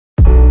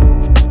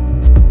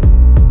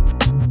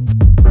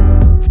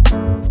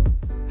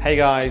Hey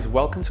guys,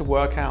 welcome to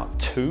workout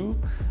 2.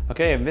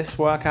 Okay, in this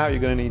workout you're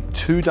going to need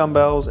 2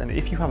 dumbbells and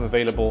if you have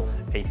available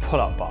a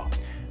pull-up bar.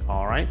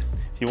 All right,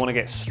 if you want to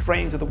get straight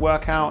into the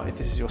workout, if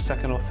this is your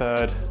second or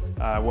third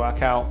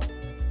workout,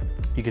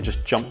 you can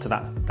just jump to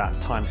that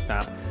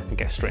timestamp and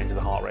get straight into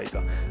the heart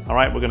raiser. All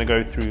right, we're going to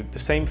go through the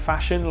same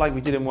fashion like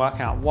we did in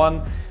workout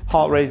 1,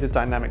 heart raiser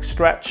dynamic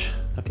stretch.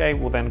 Okay,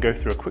 we'll then go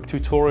through a quick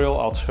tutorial.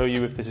 I'll show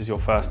you if this is your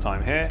first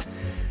time here.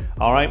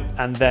 All right,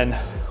 and then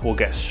we'll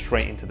get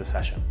straight into the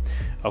session.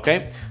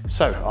 Okay,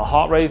 so our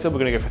heart raiser, we're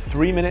gonna go for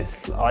 3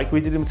 minutes like we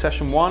did in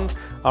session 1.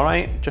 All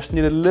right, just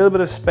need a little bit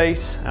of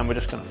space and we're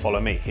just gonna follow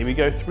me. Here we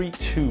go, 3,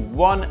 2,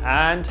 1,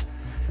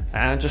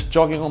 and just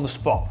jogging on the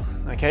spot.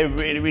 Okay,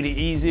 really, really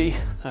easy.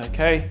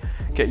 Okay,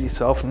 get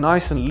yourself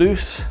nice and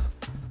loose.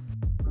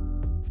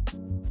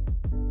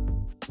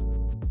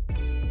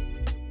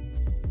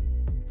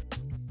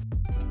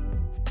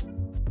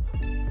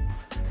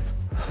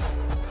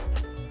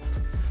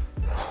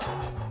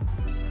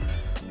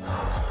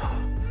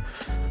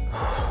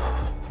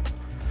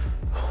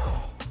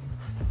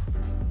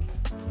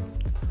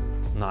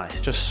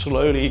 Nice, just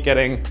slowly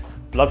getting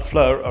blood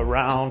flow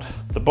around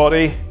the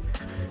body,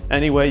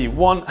 anywhere you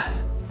want.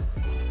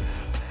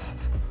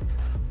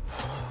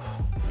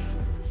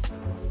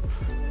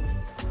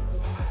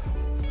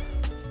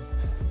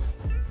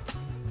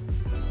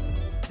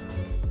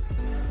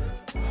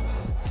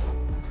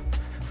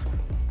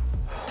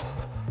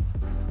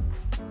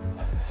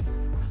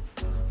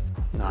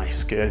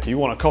 Nice, good. If you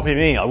want to copy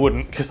me, I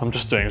wouldn't, because I'm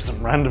just doing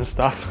some random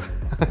stuff.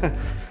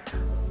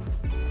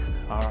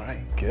 All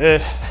right,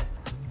 good.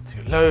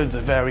 Loads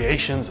of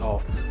variations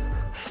of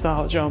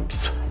star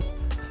jumps.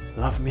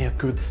 Love me a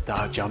good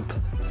star jump.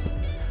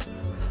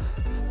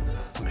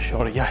 I'm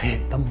sure you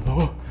hate them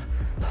though.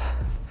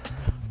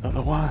 Don't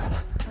know why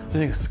I'm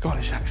doing a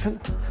Scottish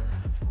accent.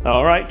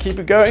 All right, keep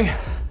it going.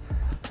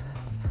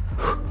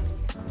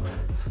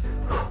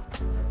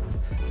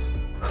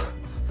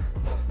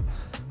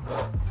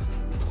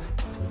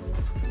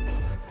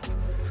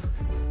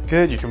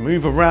 Good, you can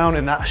move around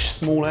in that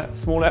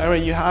small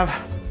area you have.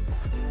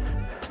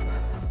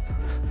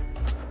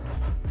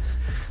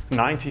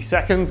 90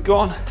 seconds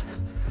gone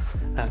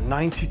and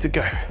 90 to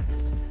go.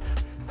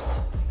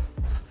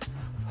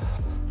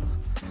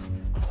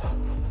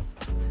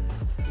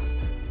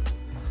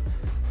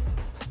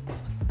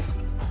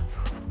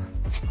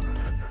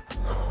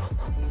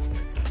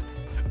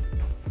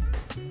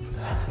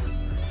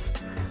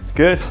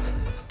 Good.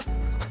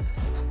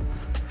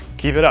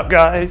 Keep it up,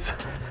 guys.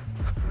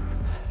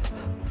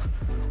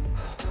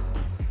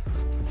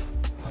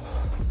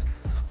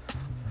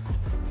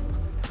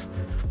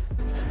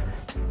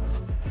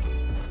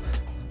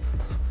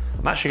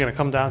 I'm actually going to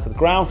come down to the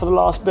ground for the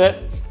last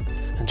bit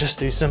and just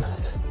do some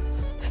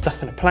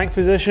stuff in a plank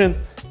position.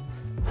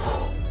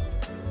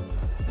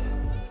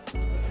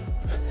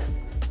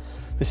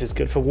 This is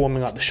good for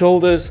warming up the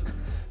shoulders.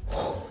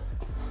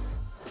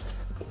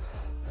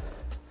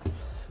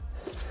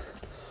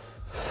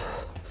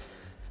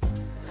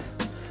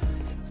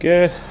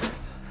 Good.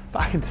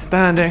 Back into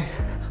standing.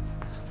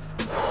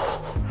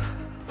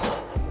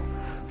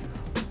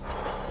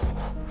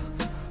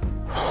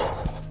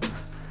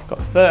 Got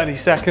 30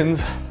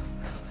 seconds.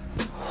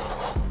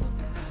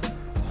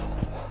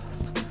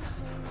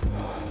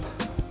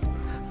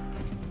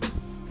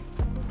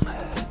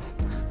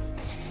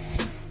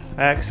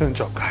 Excellent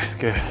job, guys.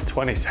 Good.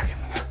 20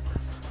 seconds.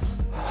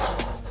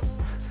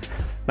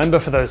 Remember,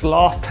 for those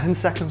last 10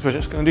 seconds, we're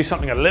just going to do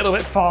something a little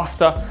bit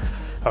faster.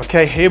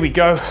 Okay, here we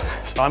go.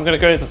 So I'm going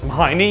to go into some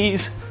high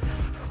knees,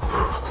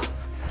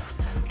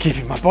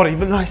 keeping my body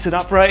nice and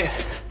upright.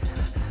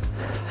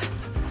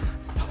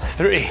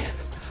 3,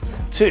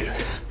 2,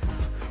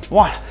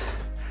 1.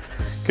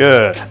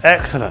 Good,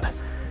 excellent.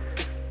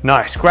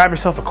 Nice, grab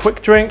yourself a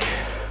quick drink,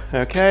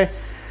 okay?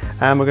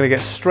 And we're gonna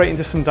get straight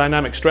into some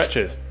dynamic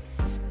stretches.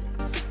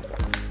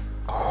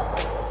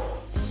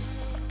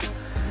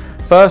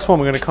 First one,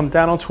 we're gonna come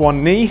down onto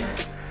one knee.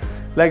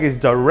 Leg is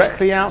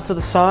directly out to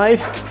the side,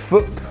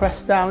 foot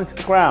pressed down into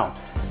the ground.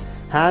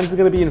 Hands are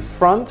gonna be in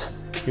front.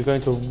 You're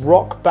going to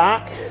rock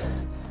back.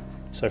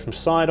 So from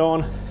side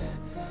on,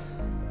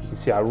 you can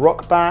see I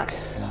rock back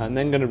and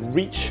then gonna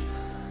reach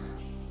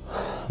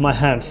my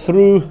hand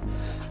through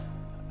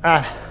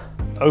and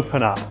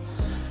open up.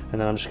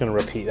 And then I'm just gonna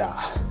repeat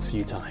that a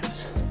few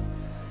times.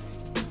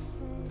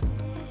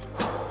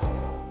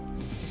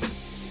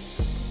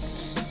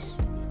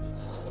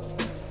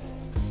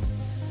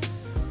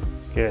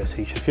 Good, so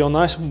you should feel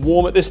nice and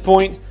warm at this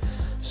point.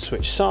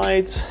 Switch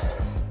sides.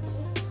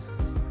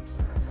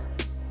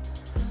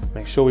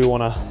 Make sure we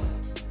wanna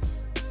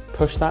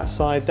push that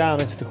side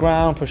down into the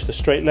ground, push the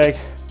straight leg,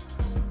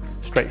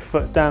 straight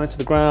foot down into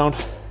the ground.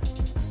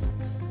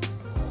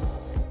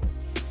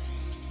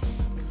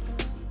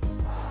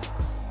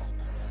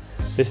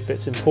 This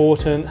bit's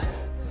important.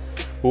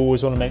 We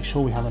always want to make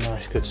sure we have a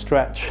nice good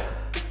stretch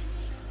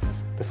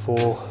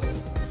before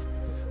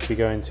we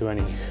go into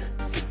any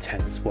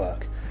intense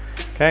work.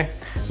 Okay,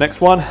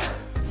 next one,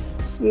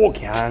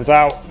 walk your hands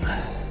out.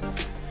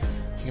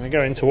 You We're going to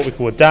go into what we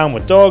call a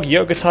downward dog,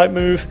 yoga type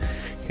move.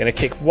 You're going to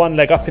kick one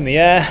leg up in the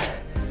air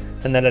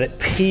and then let it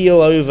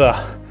peel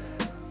over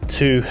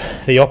to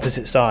the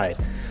opposite side.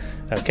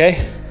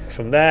 Okay,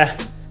 from there,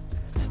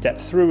 step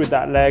through with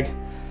that leg.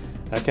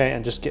 Okay,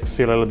 and just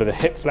feel a little bit of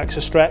hip flexor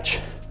stretch,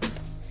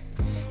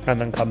 and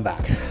then come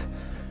back.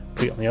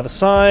 Put it on the other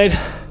side.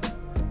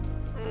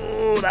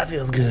 Oh, that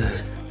feels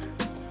good.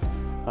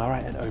 All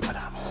right, and open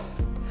up.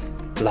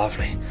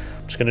 Lovely.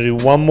 I'm just gonna do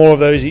one more of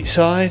those each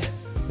side.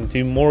 You can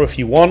do more if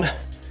you want.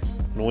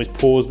 You can always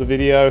pause the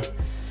video.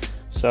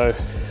 So,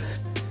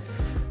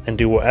 and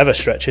do whatever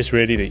stretches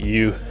really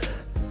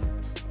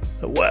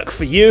that work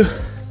for you.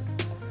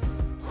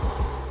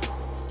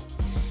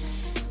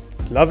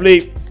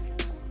 Lovely.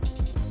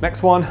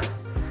 Next one,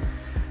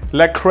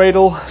 leg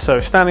cradle. So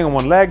standing on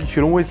one leg, you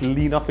can always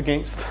lean up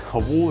against a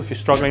wall if you're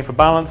struggling for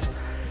balance.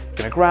 You're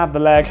gonna grab the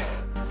leg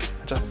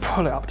and just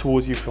pull it up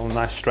towards you. Feel a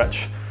nice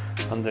stretch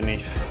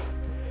underneath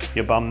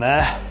your bum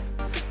there.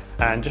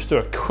 And just do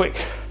a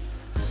quick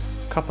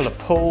couple of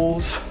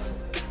pulls.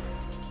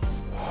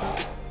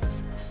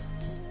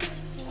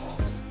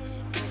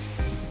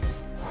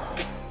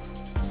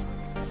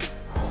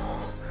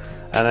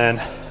 And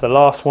then the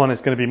last one is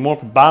gonna be more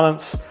for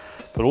balance,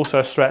 but also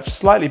a stretch.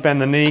 Slightly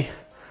bend the knee,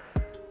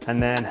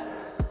 and then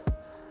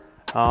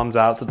arms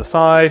out to the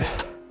side.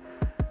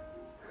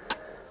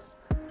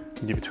 You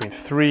can do between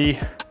 3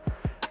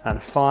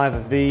 and 5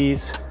 of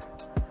these.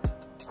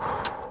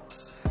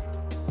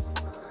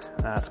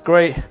 That's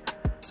great.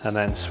 And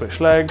then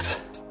switch legs.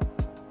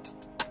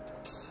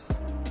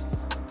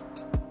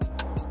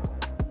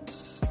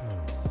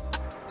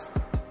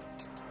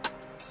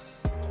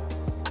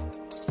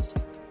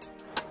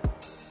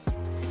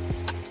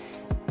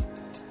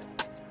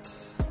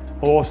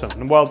 Awesome,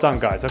 and well done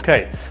guys.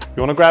 Okay,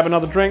 you wanna grab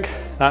another drink,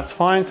 that's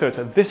fine. So it's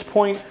at this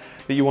point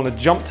that you wanna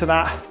jump to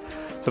that,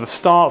 to the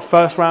start,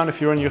 first round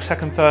if you're in your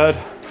second, third,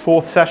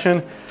 fourth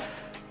session.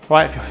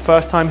 Right, if you're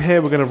first time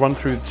here, we're gonna run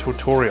through the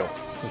tutorial,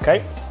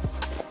 okay?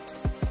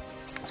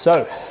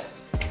 So,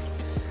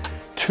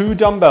 2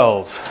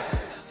 dumbbells,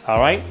 all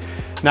right?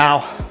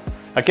 Now,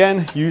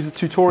 again, use the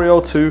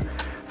tutorial to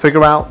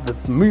figure out the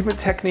movement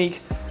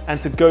technique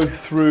and to go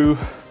through,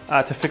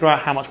 to figure out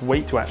how much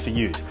weight to actually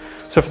use.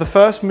 So for the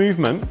first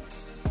movement,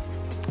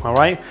 all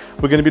right,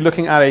 we're going to be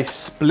looking at a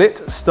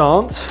split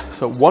stance.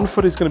 So one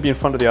foot is going to be in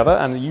front of the other,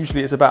 and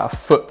usually it's about a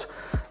foot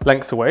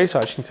length away. So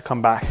I just need to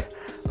come back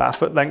about a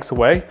foot length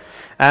away.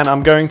 And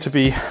I'm going to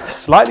be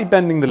slightly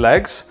bending the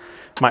legs.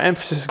 My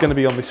emphasis is going to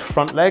be on this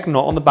front leg,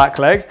 not on the back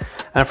leg.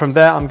 And from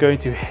there, I'm going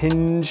to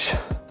hinge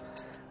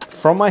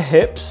from my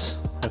hips,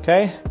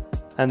 okay?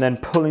 And then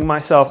pulling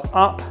myself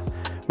up,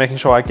 making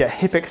sure I get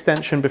hip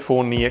extension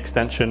before knee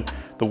extension.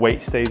 The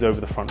weight stays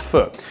over the front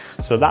foot.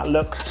 So that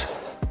looks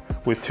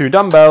with 2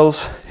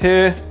 dumbbells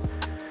here.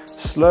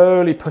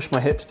 Slowly push my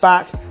hips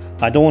back.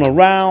 I don't want to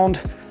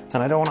round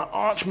and I don't want to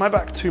arch my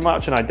back too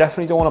much, and I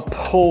definitely don't want to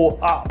pull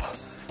up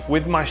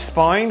with my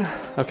spine.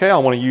 Okay, I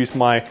want to use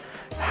my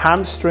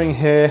hamstring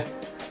here.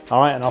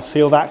 All right, and I'll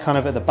feel that kind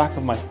of at the back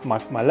of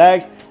my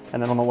leg,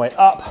 and then on the way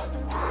up,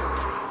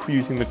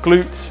 using the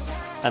glutes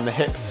and the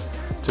hips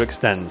to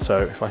extend.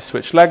 So if I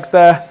switch legs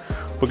there,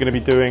 we're going to be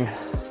doing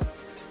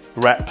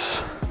reps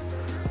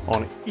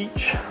on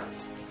each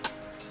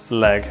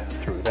leg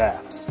through there.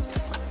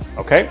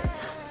 Okay,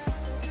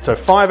 so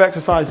 5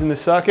 exercises in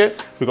this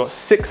circuit. We've got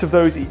 6 of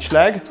those each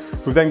leg.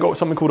 We've then got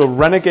something called a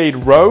renegade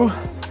row,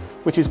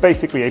 which is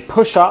basically a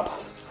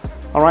push-up,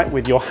 all right,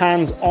 with your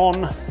hands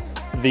on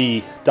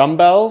the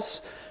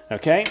dumbbells.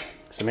 Okay,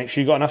 so make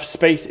sure you've got enough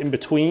space in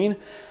between.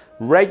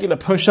 Regular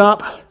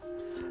push-up,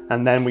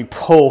 and then we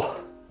pull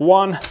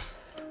 1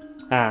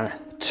 and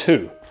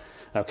 2.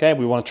 Okay,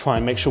 we want to try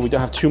and make sure we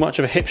don't have too much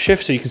of a hip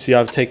shift. So you can see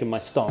I've taken my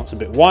stance a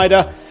bit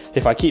wider.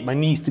 If I keep my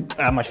knees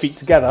and my feet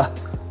together,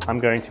 I'm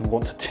going to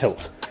want to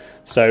tilt.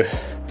 So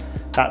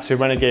that's your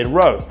renegade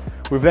row.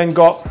 We've then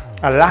got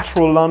a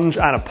lateral lunge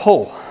and a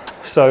pull.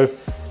 So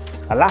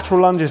a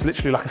lateral lunge is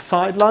literally like a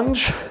side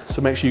lunge.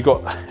 So make sure you've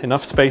got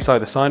enough space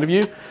either side of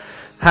you.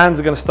 Hands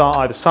are going to start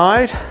either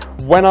side.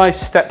 When I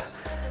step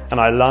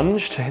and I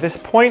lunge to this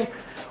point,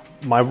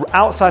 my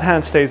outside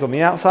hand stays on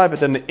the outside, but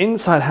then the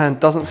inside hand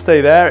doesn't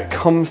stay there. It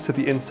comes to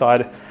the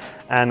inside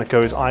and it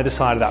goes either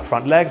side of that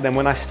front leg. Then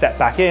when I step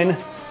back in,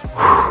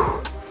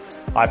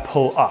 I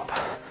pull up.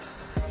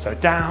 So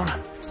down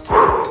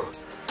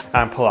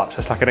and pull up. So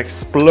it's like an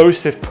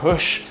explosive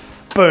push,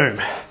 boom,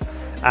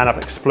 and an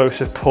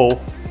explosive pull,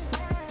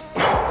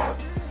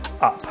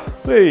 up.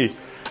 Hey.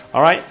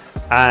 All right,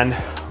 and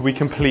we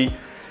complete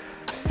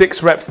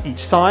 6 reps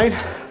each side.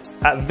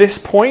 At this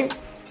point,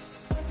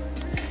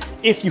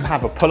 if you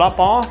have a pull-up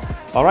bar,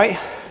 all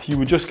right, you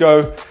would just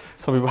go,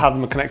 some people have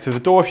them connected to the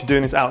door. If you're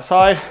doing this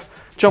outside,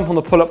 jump on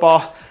the pull-up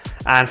bar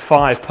and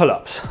 5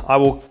 pull-ups. I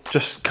will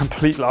just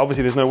completely,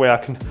 obviously there's no way I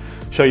can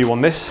show you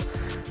on this.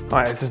 All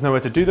right, there's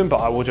nowhere to do them,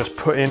 but I will just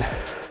put in,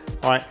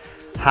 all right,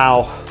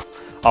 how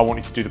I want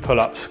you to do the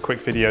pull-ups. Quick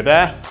video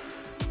there.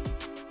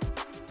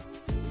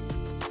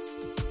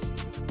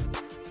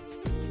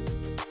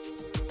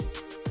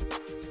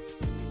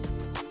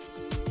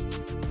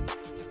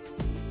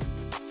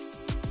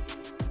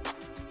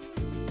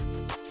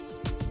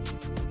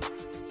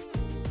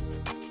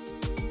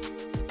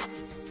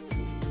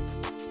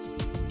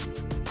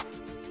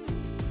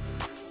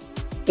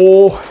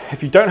 Or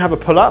if you don't have a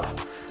pull-up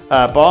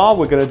bar,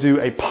 we're gonna do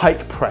a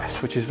pike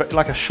press, which is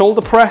like a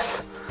shoulder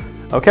press,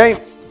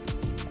 okay?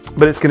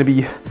 But it's gonna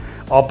be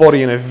our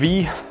body in a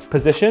V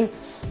position.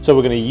 So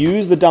we're gonna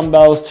use the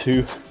dumbbells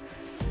to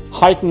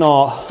heighten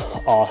our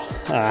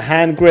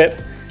hand grip,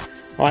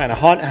 all right, in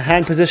a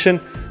hand position.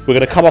 We're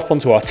gonna come up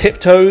onto our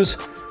tiptoes,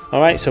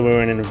 all right? So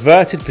we're in an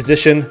inverted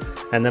position,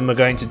 and then we're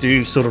going to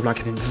do sort of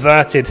like an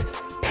inverted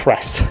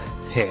press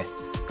here.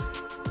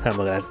 And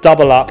we're gonna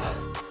double up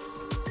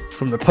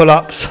from the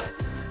pull-ups,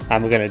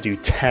 and we're gonna do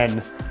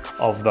 10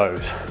 of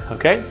those,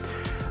 okay?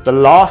 The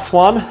last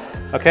one,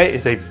 okay,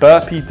 is a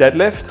burpee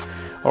deadlift,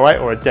 all right,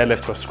 or a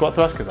deadlift or a squat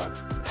thrust, because I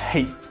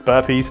hate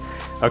burpees,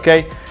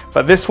 okay?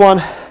 But this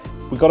one,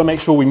 we've got to make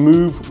sure we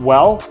move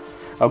well,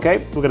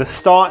 okay? We're gonna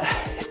start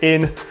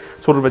in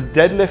sort of a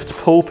deadlift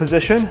pull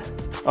position,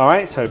 all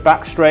right? So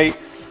back straight,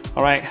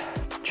 all right?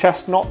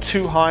 Chest not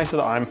too high so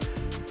that I'm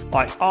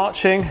like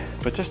arching,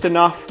 but just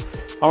enough,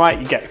 all right?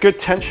 You get good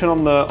tension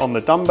on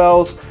the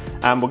dumbbells,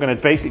 and we're gonna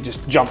basically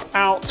just jump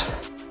out,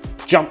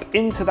 jump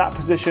into that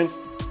position,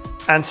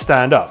 and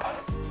stand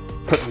up.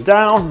 Put them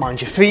down,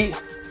 mind your feet,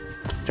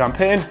 jump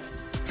in,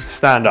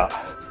 stand up.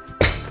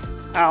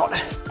 Out,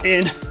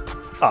 in,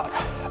 up,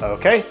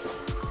 okay?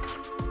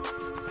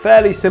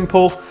 Fairly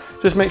simple,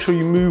 just make sure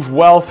you move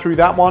well through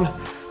that one.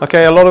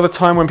 Okay, a lot of the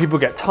time when people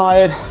get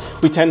tired,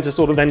 we tend to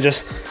sort of then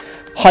just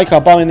hike our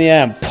bum in the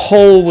air and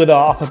pull with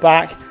our upper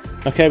back.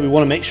 Okay, we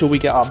wanna make sure we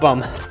get our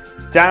bum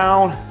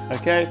down,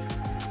 okay?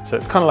 So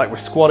it's kind of like we're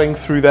squatting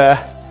through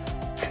there,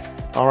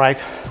 all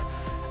right?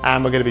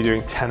 And we're gonna be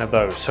doing 10 of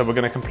those. So we're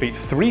gonna complete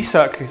 3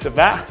 circuits of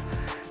that,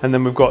 and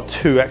then we've got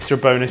 2 extra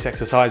bonus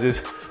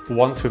exercises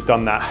once we've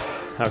done that,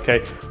 okay?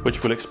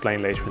 Which we'll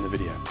explain later in the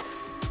video.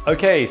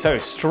 Okay, so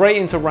straight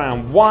into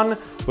round 1.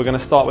 We're gonna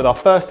start with our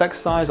first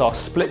exercise, our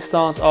split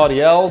stance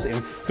RDLs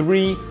in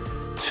 3,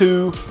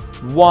 2,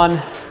 1,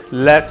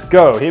 let's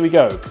go. Here we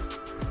go.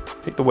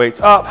 Pick the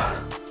weights up,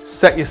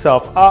 set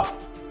yourself up,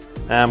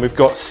 and we've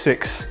got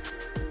 6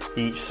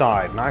 each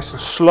side. Nice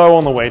and slow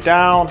on the way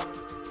down.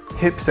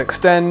 Hips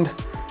extend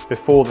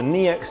before the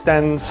knee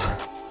extends,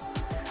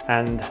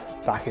 and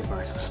back is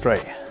nice and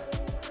straight.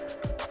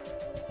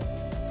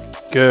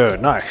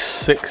 Good, nice.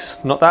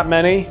 6, not that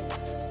many,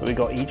 but we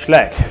got each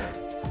leg.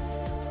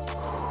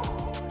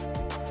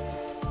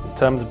 In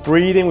terms of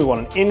breathing, we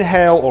want an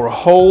inhale or a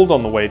hold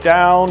on the way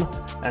down,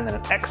 and then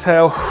an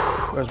exhale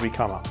as we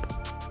come up.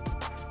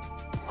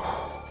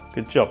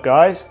 Good job,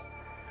 guys.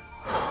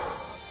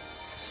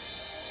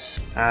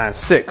 And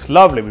 6,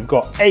 lovely. We've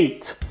got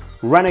 8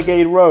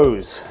 renegade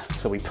rows.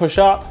 So we push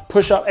up,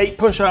 8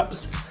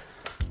 push-ups,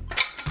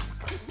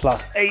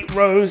 plus 8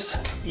 rows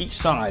each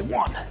side.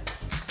 1,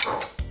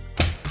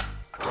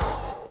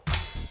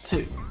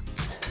 2,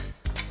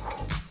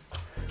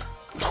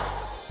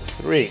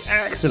 3,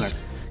 excellent.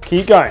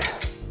 Keep going.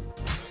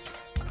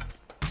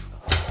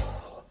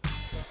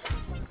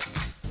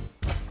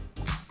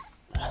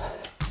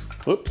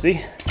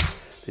 Whoopsie,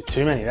 did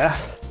too many there.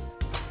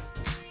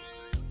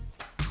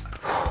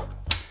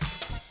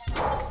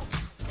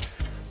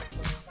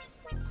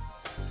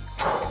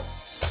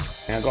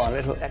 And I've got a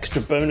little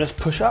extra bonus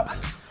push up.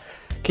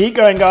 Keep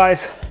going,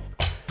 guys.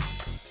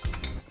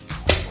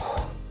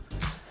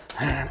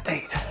 And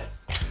 8.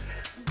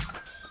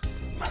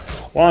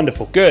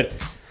 Wonderful, good.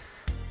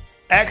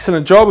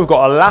 Excellent job. We've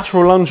got a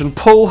lateral lunge and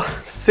pull,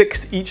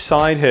 6 each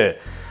side here.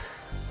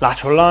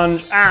 Lateral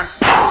lunge and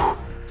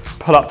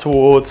pull up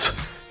towards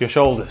your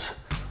shoulders.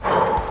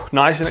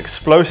 Nice and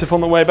explosive on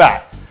the way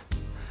back.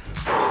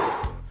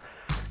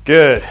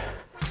 Good.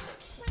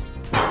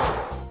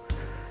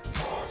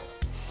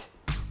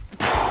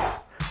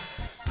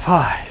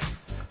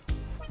 5,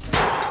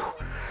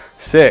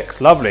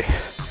 6, lovely.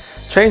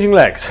 Changing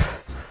legs.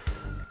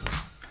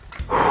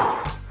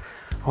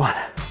 1,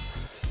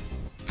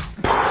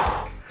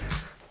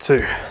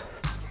 2,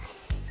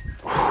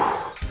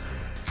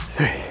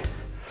 3,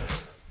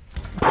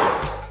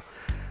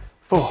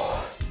 4,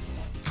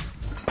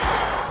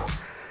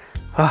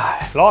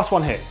 5. Last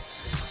one here.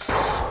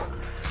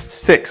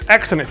 6,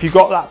 excellent. If you've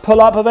got that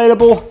pull-up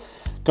available,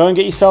 go and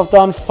get yourself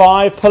done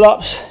 5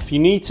 pull-ups if you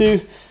need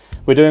to.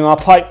 We're doing our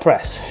pike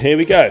press. Here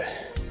we go.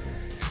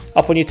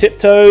 Up on your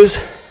tiptoes.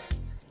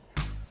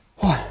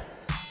 1,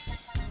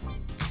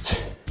 2,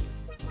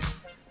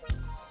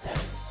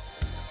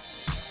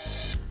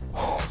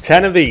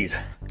 10 of these.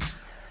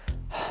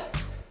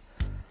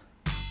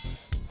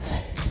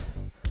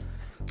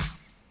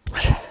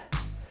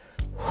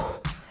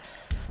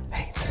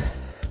 8.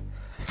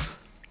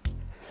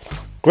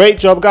 Great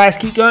job, guys.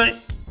 Keep going.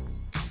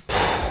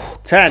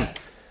 10.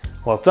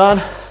 Well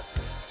done.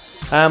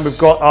 And we've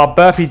got our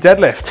burpee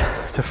deadlift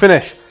to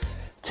finish.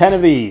 10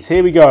 of these,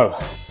 here we go.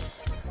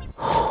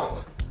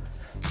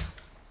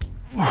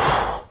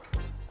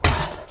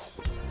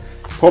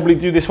 Probably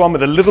do this one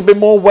with a little bit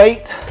more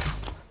weight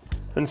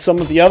than some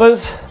of the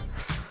others.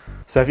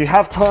 So if you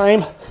have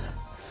time,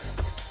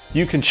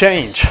 you can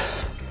change.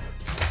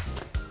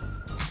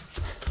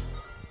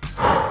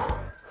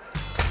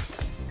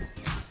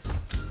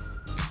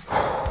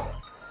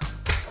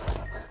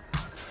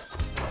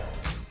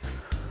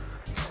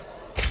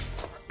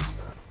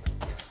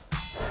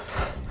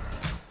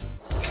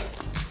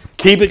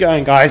 Keep it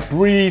going, guys,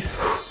 breathe.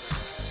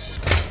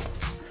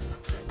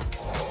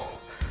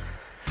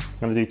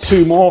 I'm gonna do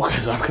 2 more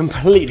because I've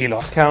completely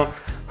lost count.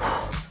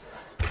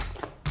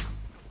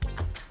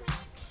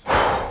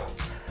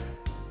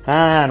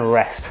 And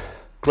rest.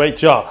 Great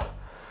job.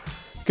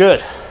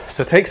 Good.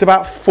 So it takes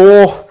about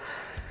 4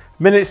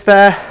 minutes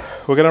there.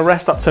 We're gonna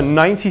rest up to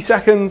 90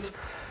 seconds,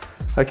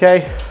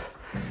 okay?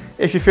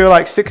 If you feel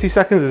like 60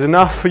 seconds is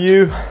enough for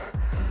you,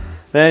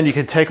 then you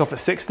can take off at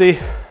 60.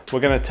 We're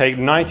gonna take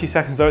 90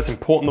 seconds though. It's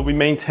important that we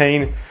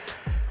maintain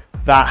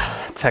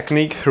that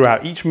technique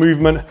throughout each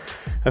movement.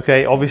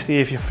 Okay, obviously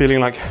if you're feeling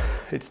like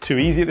it's too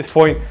easy at this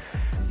point,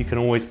 you can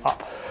always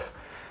up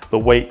the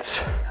weights,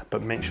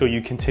 but make sure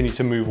you continue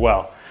to move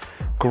well.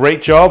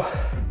 Great job,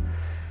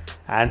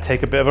 and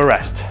take a bit of a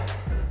rest.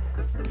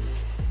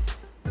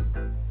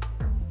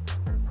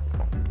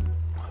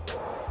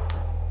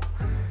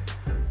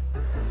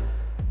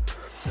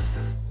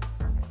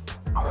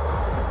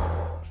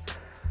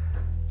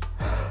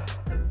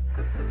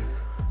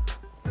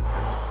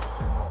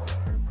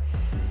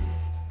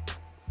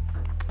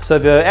 So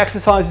the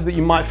exercises that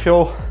you might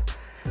feel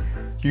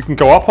you can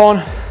go up on,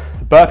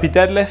 the burpee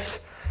deadlift,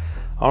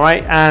 all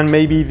right, and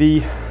maybe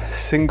the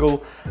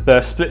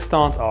split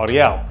stance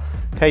RDL.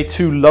 Okay,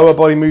 2 lower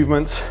body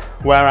movements,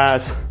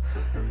 whereas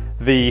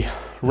the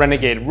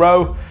renegade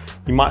row,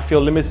 you might feel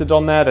limited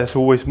on there. There's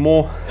always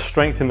more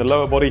strength in the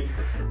lower body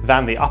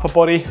than the upper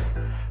body,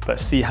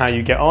 but see how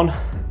you get on.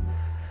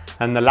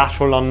 And the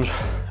lateral lunge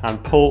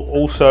and pull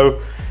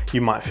also, you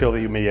might feel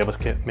that you may be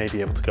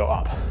able to go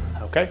up,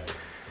 okay?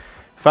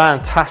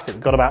 Fantastic,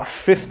 we've got about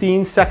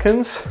 15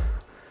 seconds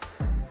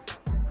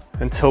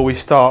until we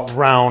start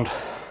round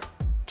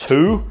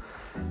 2.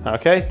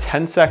 Okay,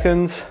 10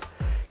 seconds.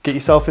 Get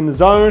yourself in the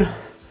zone.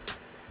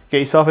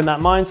 Get yourself in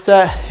that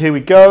mindset. Here we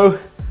go.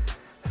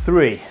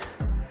 3,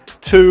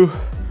 2,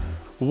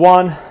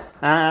 1,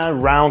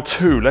 and round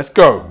 2. Let's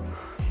go.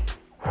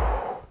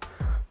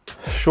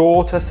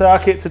 Shorter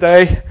circuit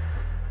today,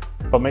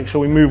 but make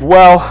sure we move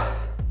well.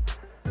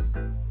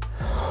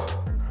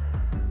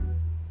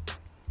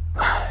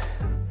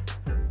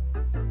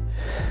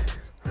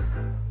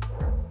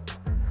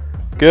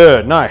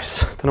 Good, nice.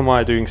 Don't know why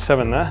I'm doing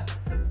 7 there.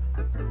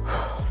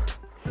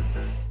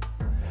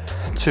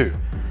 2,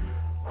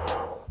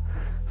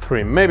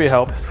 3, maybe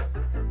help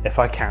if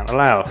I count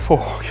aloud.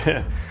 4,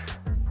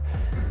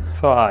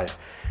 5,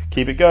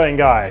 keep it going,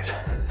 guys.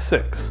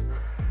 6,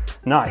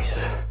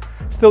 nice.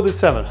 Still did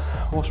 7.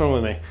 What's wrong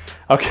with me?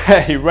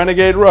 Okay,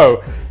 renegade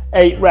row,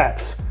 8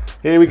 reps.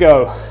 Here we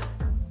go.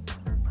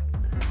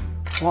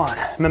 1.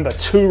 Remember,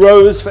 2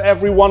 rows for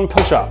every 1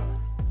 push-up.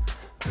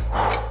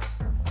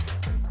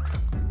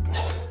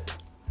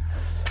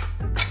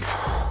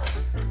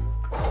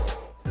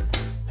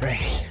 3,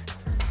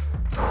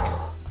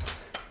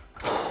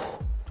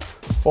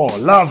 4,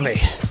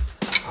 lovely.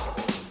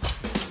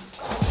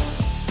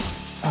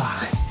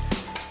 5,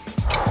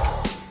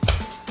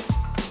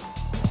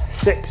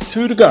 6,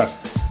 2 to go.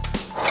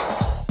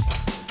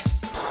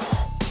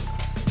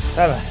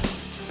 7,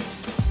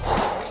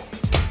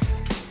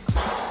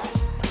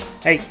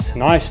 8,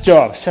 nice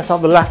job. Set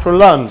up the lateral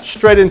lunge,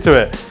 straight into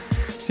it.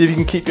 See if you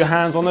can keep your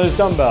hands on those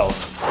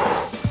dumbbells.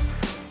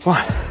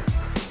 1,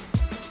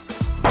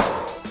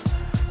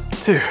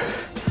 2.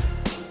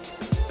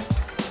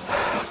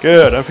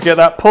 Good, don't forget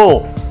that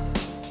pull.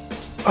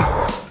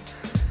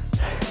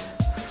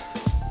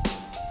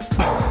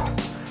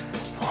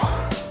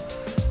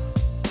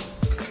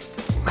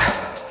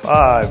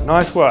 5,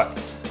 nice work.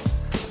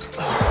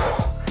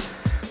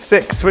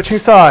 6, switching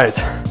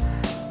sides.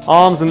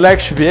 Arms and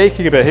legs should be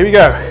aching a bit. Here we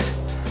go.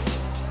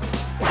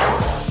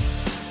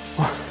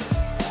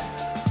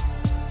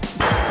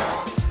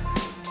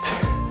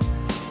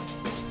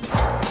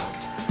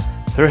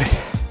 3,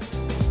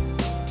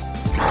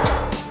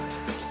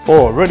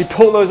 4, really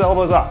pull those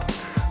elbows up.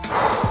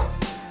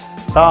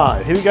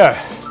 5, here we go.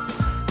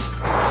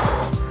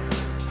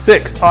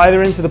 6,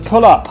 either into the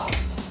pull-up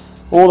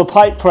or the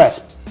pike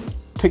press.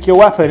 Pick your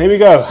weapon, here we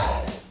go.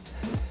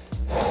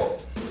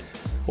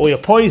 Or your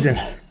poison.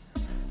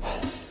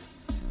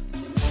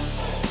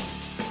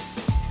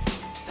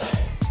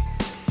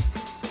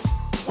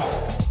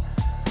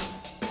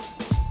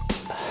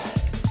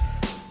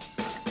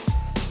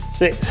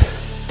 6.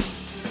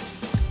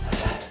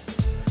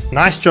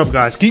 Nice job,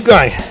 guys. Keep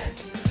going.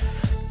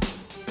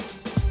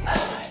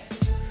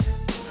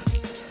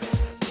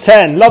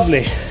 10,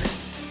 lovely.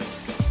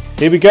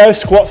 Here we go,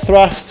 squat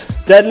thrust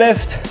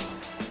deadlift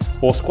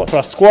or squat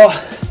thrust squat.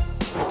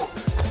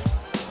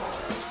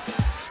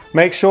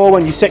 Make sure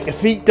when you set your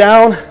feet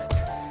down,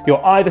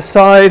 you're either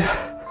side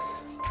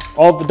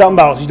of the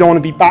dumbbells. You don't want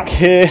to be back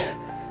here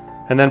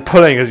and then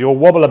pulling as you'll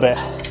wobble a bit.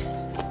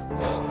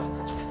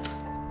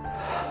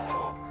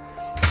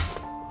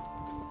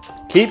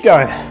 Keep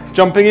going,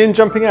 jumping in,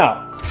 jumping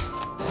out.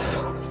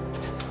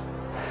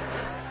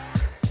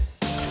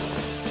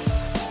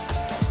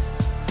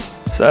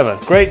 7,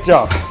 great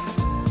job. 8,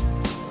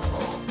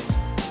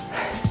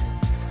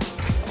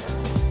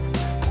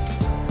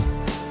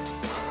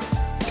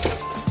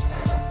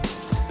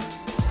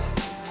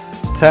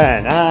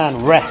 10,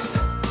 and rest.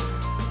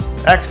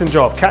 Excellent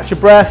job. Catch your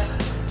breath.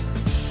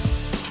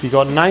 You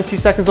got 90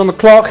 seconds on the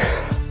clock.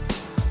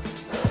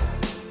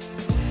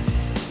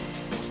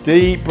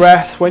 Deep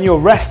breaths. When you're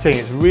resting,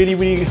 it's really,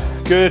 really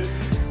good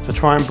to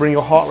try and bring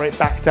your heart rate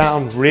back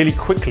down really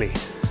quickly,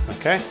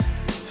 okay?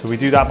 So we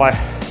do that by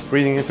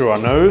breathing in through our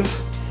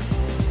nose,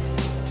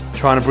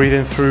 trying to breathe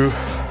in through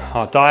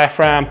our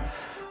diaphragm,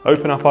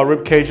 open up our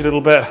rib cage a little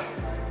bit.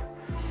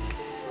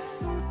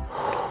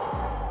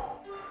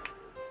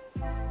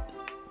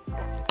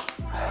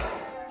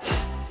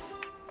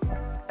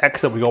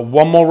 Excellent, we got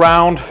one more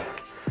round.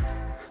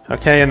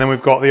 Okay, and then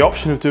we've got the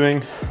option of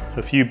doing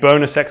a few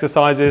bonus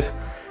exercises.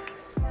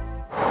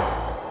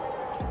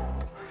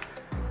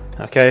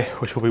 Okay,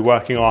 which will be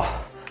working our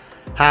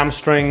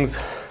hamstrings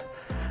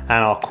and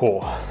our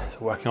core. So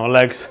working our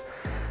legs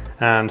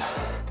and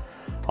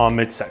our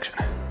midsection.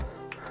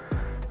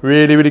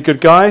 Really, really good,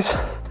 guys.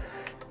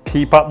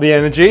 Keep up the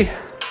energy.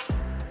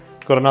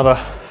 Got another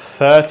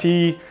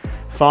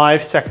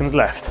 35 seconds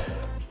left.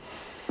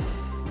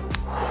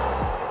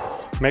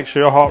 Make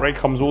sure your heart rate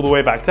comes all the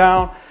way back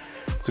down.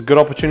 It's a good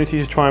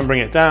opportunity to try and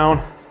bring it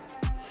down.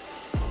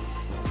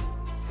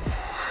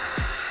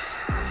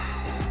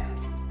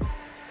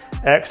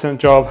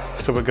 Excellent job.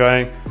 So we're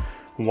going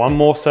one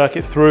more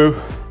circuit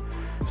through,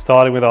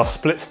 starting with our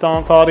split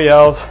stance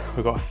RDLs.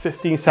 We've got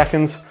 15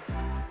 seconds.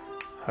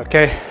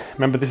 Okay,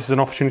 remember this is an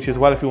opportunity as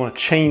well if we want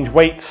to change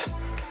weights.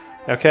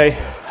 Okay,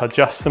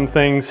 adjust some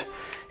things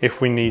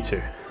if we need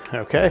to.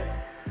 Okay,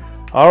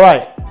 all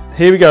right,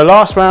 here we go.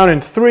 Last round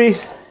in 3,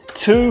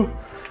 2,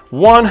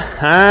 1,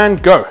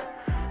 and go.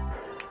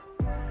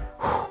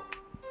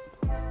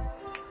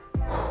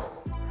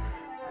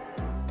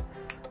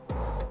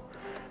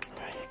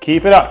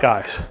 Keep it up,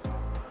 guys.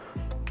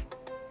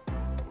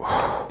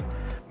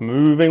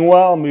 Moving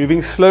well,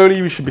 moving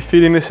slowly. We should be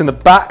feeling this in the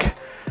back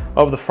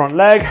of the front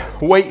leg.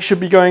 Weight should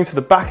be going to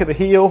the back of the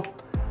heel.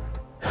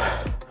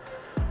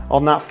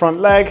 On that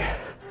front leg,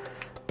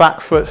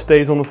 back foot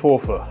stays on the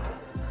forefoot.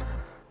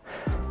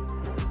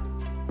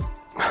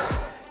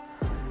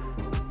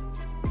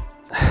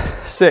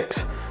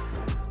 Six.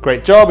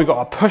 Great job. We've got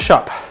our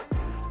push-up,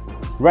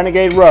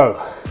 renegade row.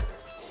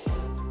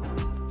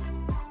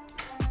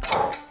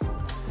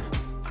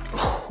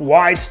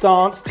 Wide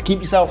stance to keep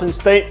yourself in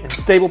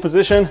stable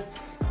position.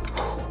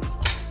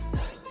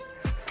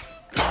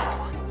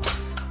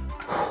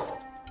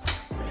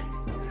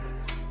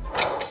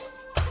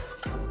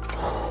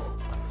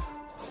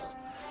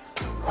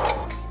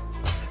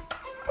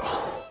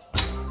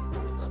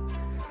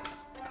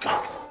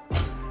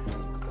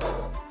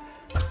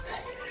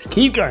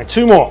 Keep going,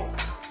 2 more.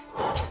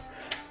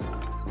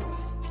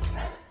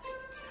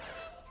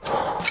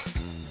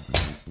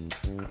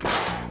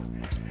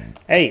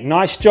 Eight,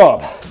 nice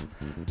job.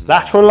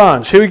 Lateral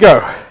lunge, here we go.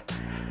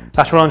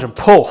 Lateral lunge and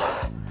pull.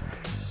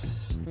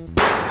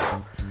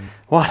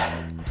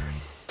 1,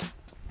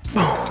 2,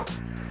 3.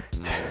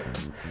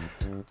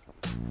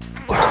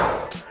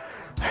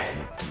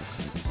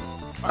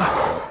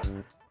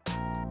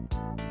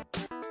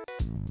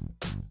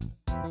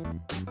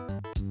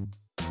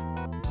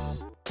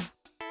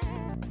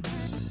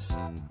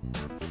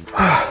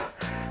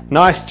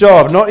 Nice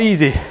job, not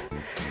easy.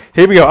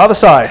 Here we go, other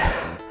side.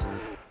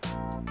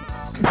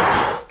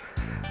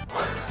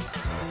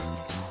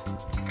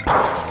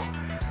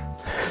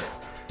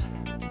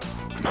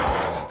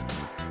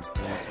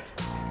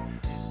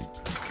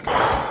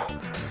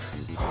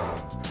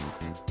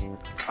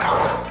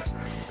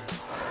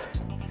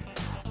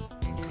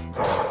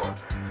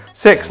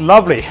 Six,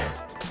 lovely.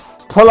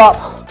 Pull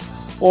up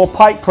or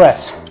pike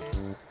press.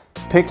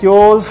 Pick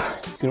yours.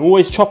 You can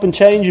always chop and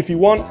change if you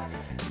want.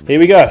 Here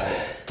we go.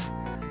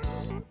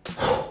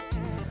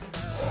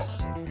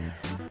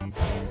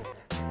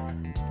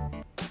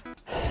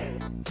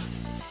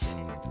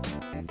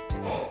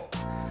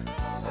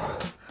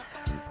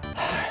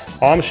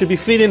 Arms should be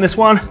feeling this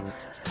one.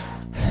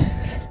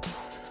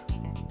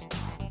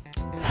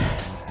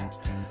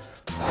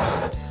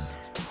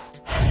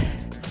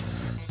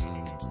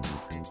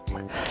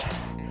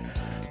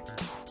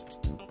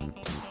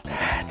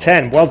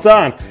 Ten, well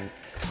done.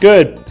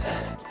 Good.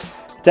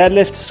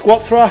 Deadlift to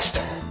squat thrust.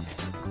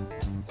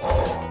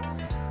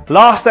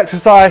 Last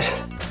exercise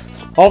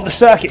of the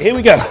circuit. Here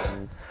we go.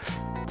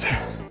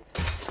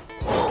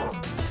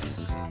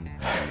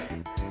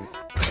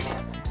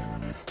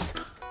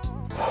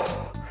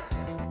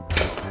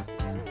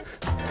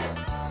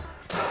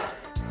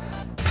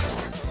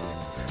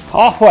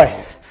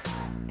 Halfway.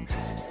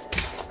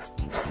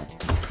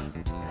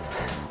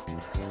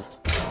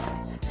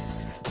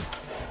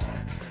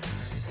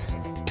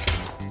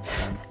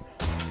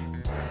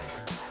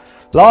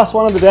 Last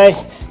one of the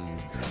day.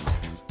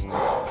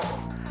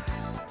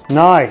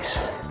 Nice.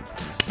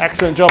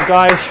 Excellent job,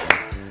 guys.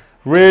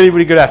 Really,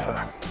 really good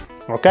effort.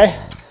 Okay?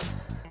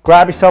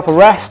 Grab yourself a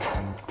rest.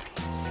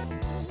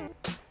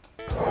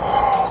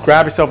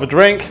 Grab yourself a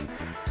drink.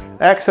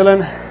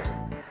 Excellent.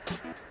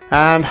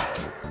 And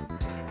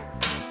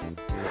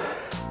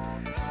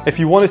if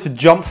you wanted to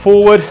jump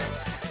forward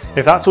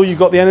If that's all you've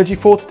got the energy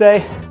for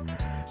today,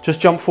 just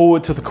jump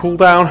forward to the cool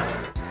down.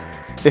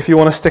 If you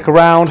want to stick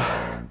around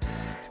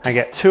and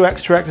get 2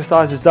 extra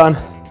exercises done,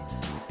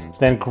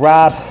 then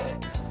grab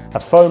a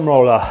foam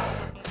roller,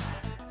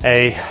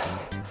 a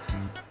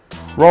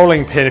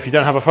rolling pin if you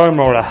don't have a foam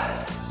roller,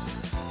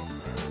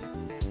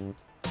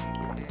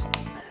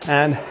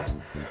 and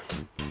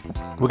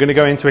we're going to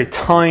go into a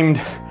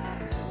timed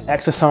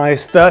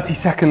exercise, 30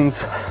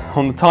 seconds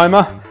on the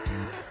timer.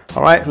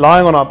 All right,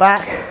 lying on our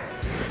back.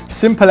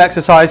 Simple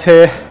exercise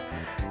here.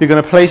 You're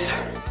going to place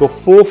your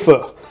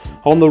forefoot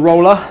on the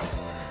roller.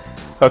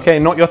 Okay,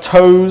 not your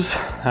toes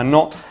and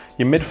not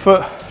your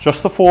midfoot,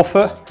 just the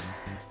forefoot.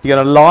 You're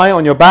going to lie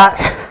on your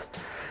back.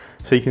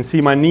 So you can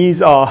see my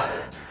knees are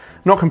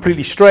not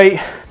completely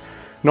straight,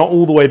 not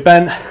all the way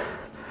bent,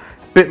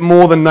 a bit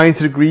more than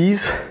 90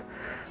 degrees,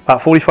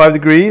 about 45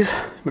 degrees,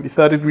 maybe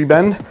 30-degree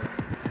bend.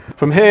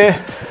 From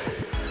here,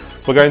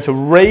 we're going to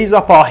raise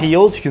up our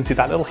heels. You can see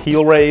that little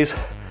heel raise.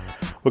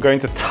 We're going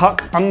to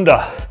tuck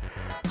under,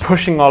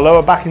 pushing our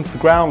lower back into the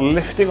ground,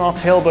 lifting our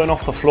tailbone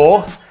off the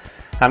floor.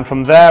 And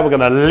from there, we're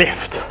going to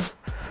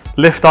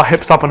lift our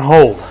hips up and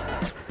hold.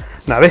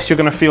 Now this you're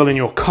going to feel in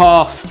your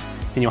calves,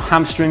 in your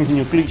hamstrings, in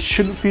your glutes. You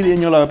shouldn't feel it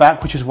in your lower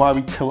back, which is why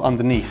we tilt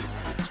underneath,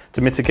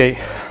 to mitigate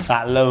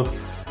that low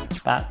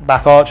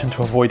back arch and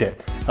to avoid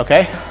it.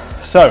 Okay,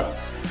 so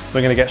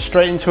we're going to get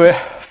straight into it.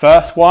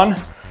 First one.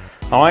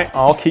 All right,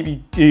 I'll keep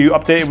you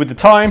updated with the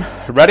time.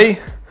 Ready?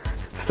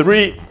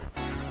 3,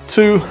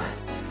 2,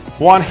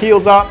 1,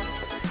 heels up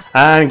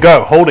and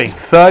go. Holding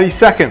 30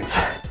 seconds.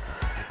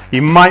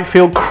 You might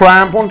feel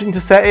cramp wanting to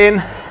set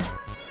in.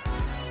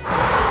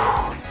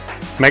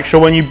 Make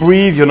sure when you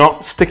breathe, you're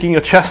not sticking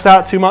your chest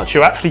out too much.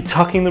 You're actually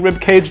tucking the rib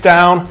cage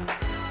down.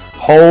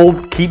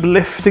 Hold, keep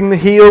lifting the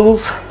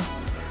heels.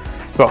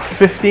 Got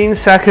 15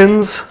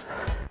 seconds.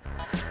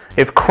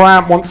 If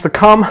cramp wants to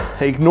come,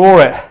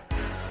 ignore it.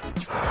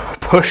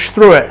 Push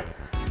through it.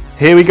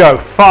 Here we go.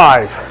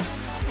 5,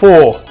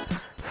 4,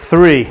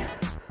 3,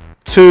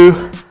 2,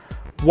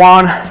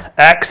 1.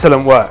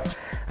 Excellent work.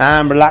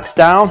 And relax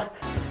down.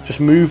 Just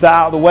move that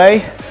out of the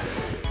way.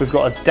 We've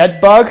got a dead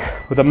bug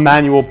with a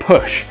manual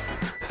push.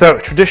 So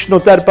traditional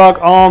dead bug,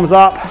 arms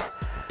up,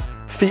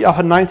 feet up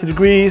at 90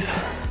 degrees.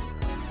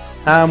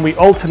 And we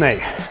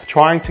alternate,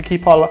 trying to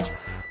keep our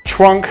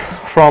trunk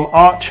from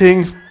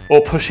arching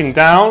or pushing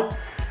down.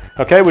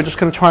 Okay, we're just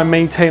going to try and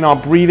maintain our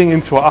breathing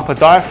into our upper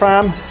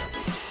diaphragm,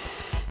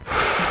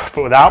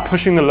 but without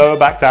pushing the lower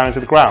back down into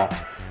the ground.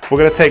 We're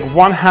going to take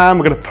one hand,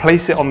 we're going to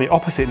place it on the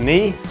opposite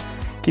knee,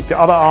 keep the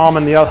other arm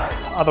and the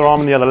other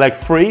arm and the other leg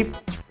free.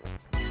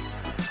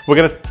 We're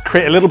going to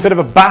create a little bit of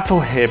a battle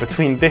here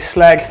between this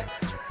leg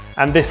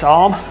and this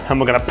arm, and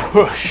we're going to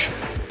push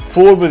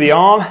forward with the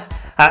arm,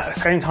 at the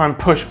same time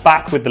push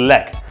back with the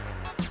leg.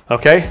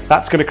 Okay,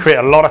 that's going to create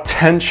a lot of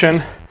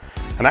tension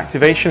and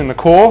activation in the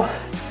core.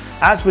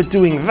 As we're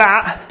doing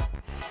that,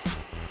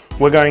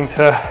 we're going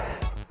to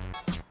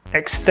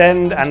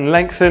extend and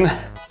lengthen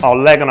our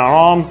leg and our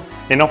arm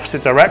in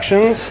opposite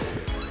directions.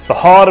 The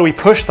harder we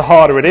push, the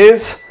harder it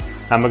is.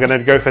 And we're going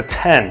to go for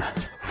 10.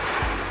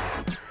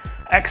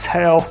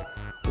 Exhale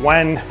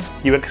when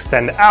you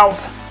extend out.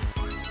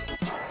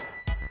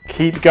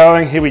 Keep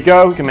going. Here we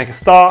go. We can make a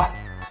start.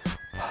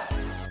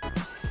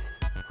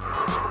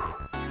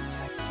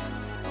 6.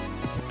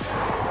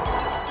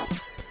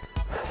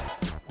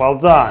 Well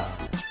done.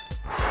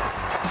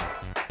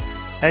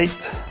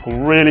 8.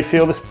 Really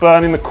feel this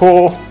burn in the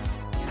core.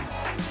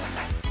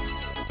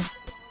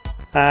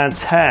 And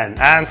 10.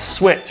 And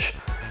switch.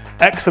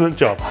 Excellent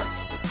job.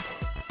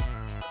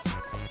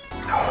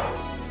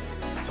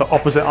 So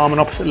opposite arm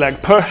and opposite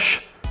leg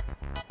push.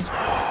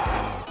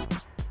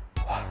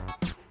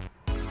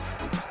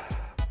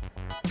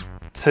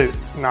 2.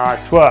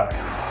 Nice work.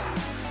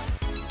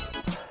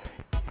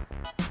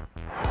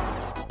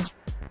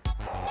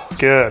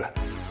 Good.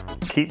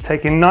 Keep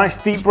taking nice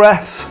deep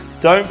breaths.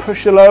 Don't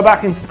push your lower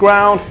back into the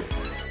ground.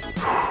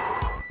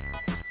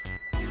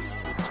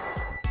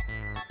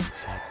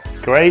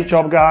 Great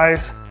job,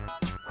 guys.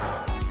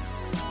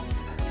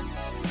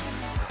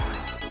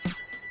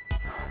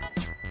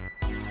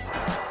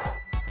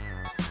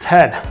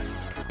 10.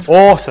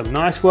 Awesome,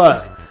 nice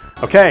work.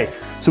 Okay,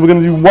 so we're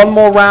gonna do one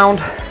more round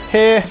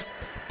here,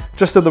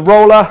 just at the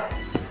roller,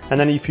 and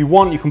then if you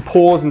want, you can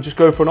pause and just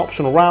go for an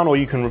optional round, or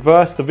you can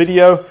reverse the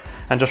video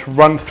and just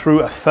run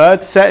through a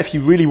third set if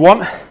you really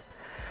want,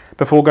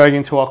 before going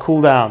into our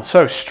cool down.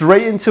 So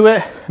straight into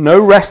it, no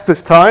rest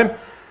this time.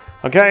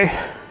 Okay,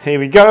 here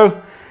we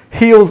go.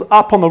 Heels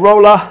up on the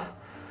roller,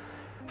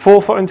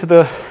 forefoot into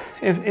the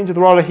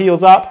roller,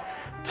 heels up,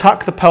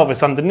 tuck the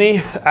pelvis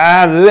underneath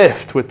and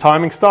lift with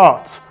timing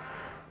starts.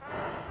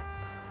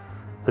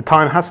 The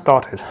time has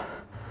started.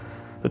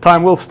 The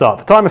time will start.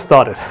 The time has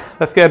started.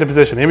 Let's get into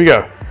position. Here we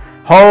go.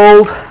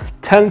 Hold,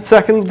 10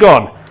 seconds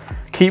gone.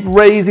 Keep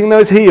raising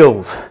those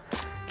heels.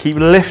 Keep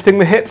lifting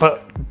the hip,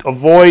 but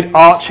avoid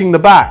arching the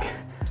back.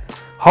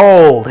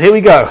 Hold, here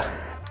we go.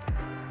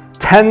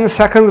 10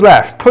 seconds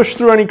left. Push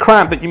through any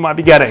cramp that you might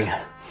be getting.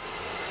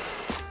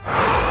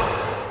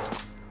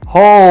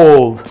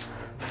 hold,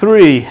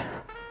 3,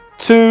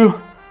 2,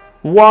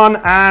 1,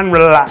 and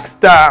relax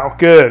down.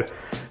 Good.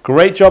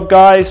 Great job,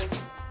 guys.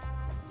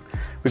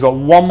 We've got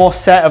one more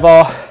set of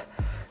our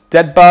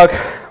dead bug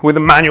with a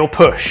manual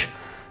push.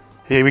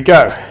 Here we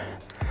go.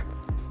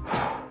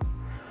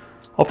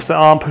 Opposite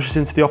arm pushes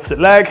into the opposite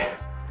leg.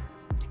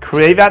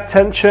 Create that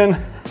tension.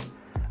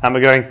 And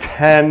we're going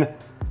 10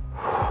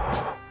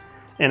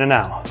 in and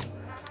out.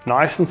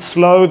 Nice and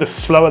slow. The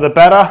slower the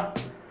better.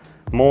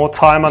 More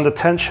time under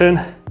tension.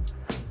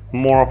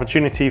 More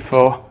opportunity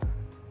for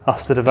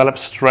us to develop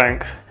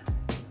strength.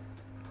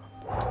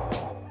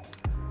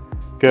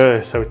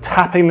 Good. So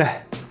tapping the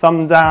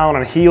thumb down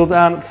and heel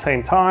down at the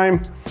same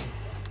time.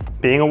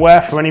 Being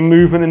aware from any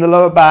movement in the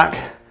lower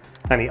back,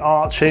 any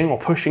arching or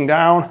pushing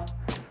down.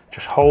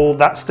 Just hold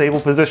that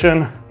stable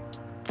position.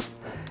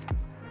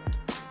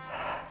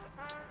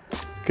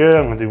 Good.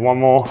 I'm going to do one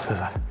more because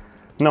I have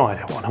no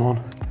idea what I'm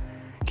on.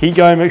 Keep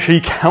going. Make sure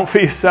you count for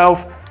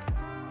yourself.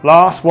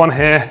 Last one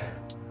here.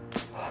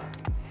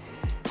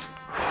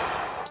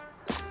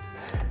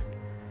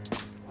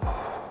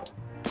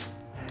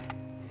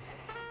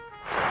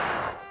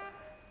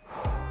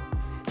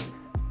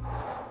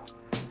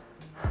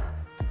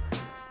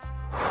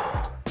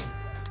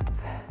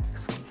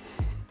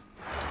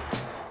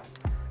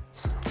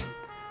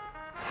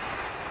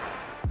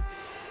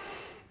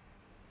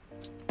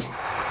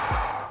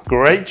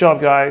 Great job,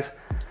 guys.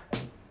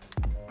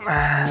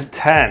 And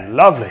 10,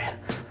 lovely.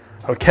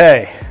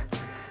 Okay,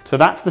 so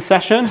that's the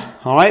session.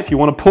 All right, if you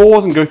want to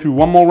pause and go through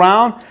one more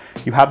round,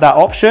 you have that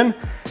option.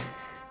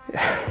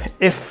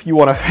 If you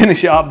want to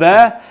finish it up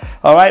there,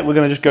 all right, we're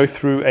going to just go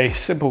through a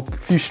simple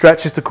few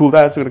stretches to cool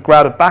down. So we're going to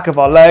grab the back of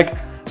our leg,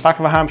 back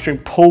of our hamstring,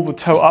 pull the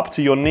toe up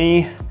to your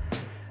knee,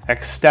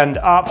 extend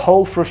up,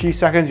 hold for a few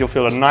seconds. You'll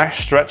feel a nice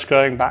stretch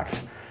going back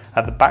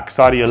at the back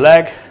side of your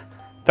leg.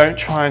 Don't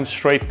try and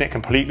straighten it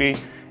completely.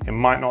 It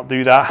might not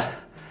do that.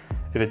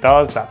 If it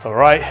does, that's all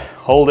right.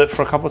 Hold it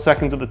for a couple of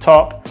seconds at the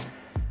top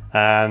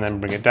and then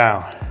bring it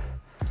down.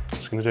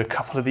 Just gonna do a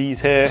couple of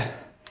these here.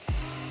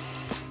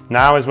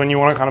 Now is when you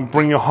wanna kind of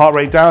bring your heart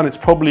rate down. It's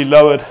probably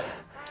lowered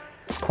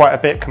quite a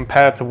bit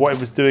compared to what it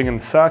was doing in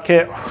the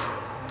circuit.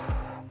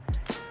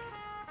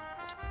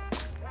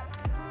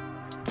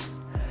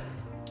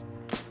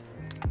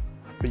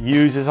 But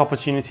use this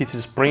opportunity to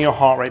just bring your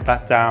heart rate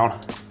back down.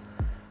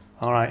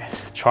 All right,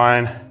 try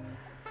and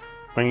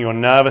bring your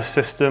nervous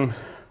system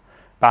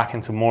back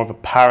into more of a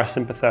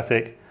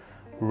parasympathetic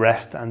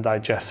rest and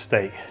digest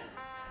state.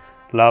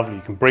 Lovely.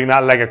 You can bring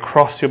that leg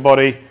across your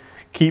body.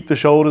 Keep the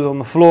shoulders on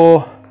the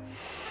floor.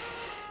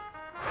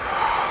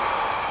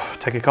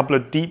 Take a couple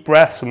of deep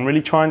breaths and really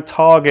try and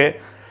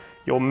target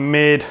your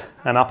mid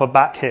and upper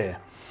back here.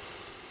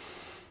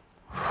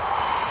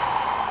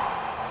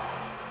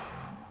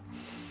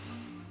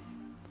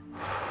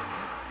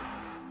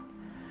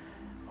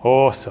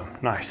 Awesome.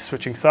 Nice.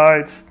 Switching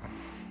sides.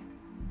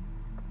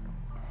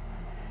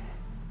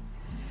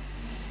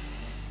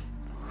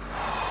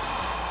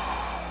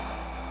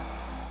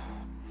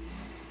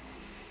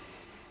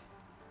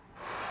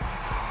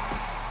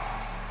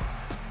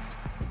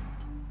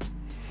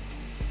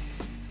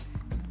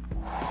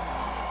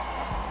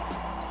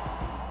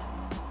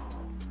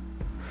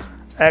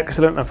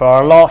 Excellent. And for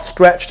our last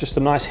stretch, just a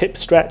nice hip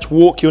stretch,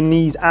 walk your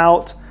knees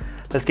out.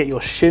 Let's get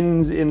your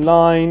shins in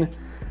line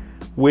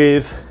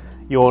with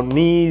your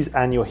knees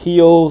and your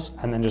heels,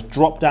 and then just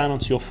drop down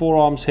onto your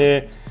forearms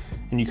here,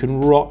 and you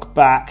can rock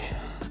back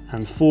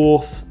and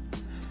forth.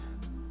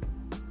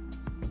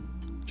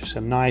 Just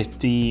a nice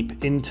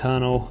deep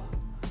internal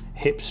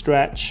hip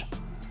stretch.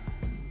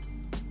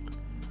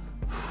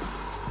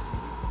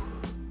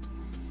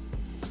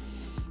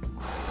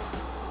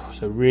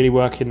 So really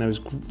working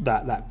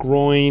that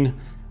groin,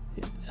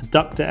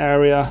 adductor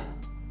area.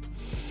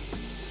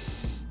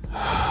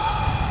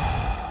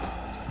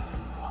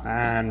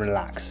 And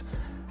relax.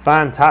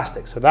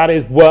 Fantastic. So that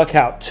is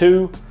workout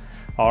 2.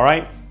 All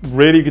right,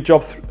 really good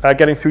job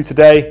getting through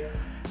today,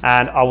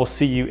 and I will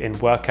see you in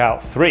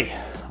workout 3.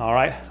 All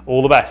right,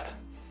 all the best.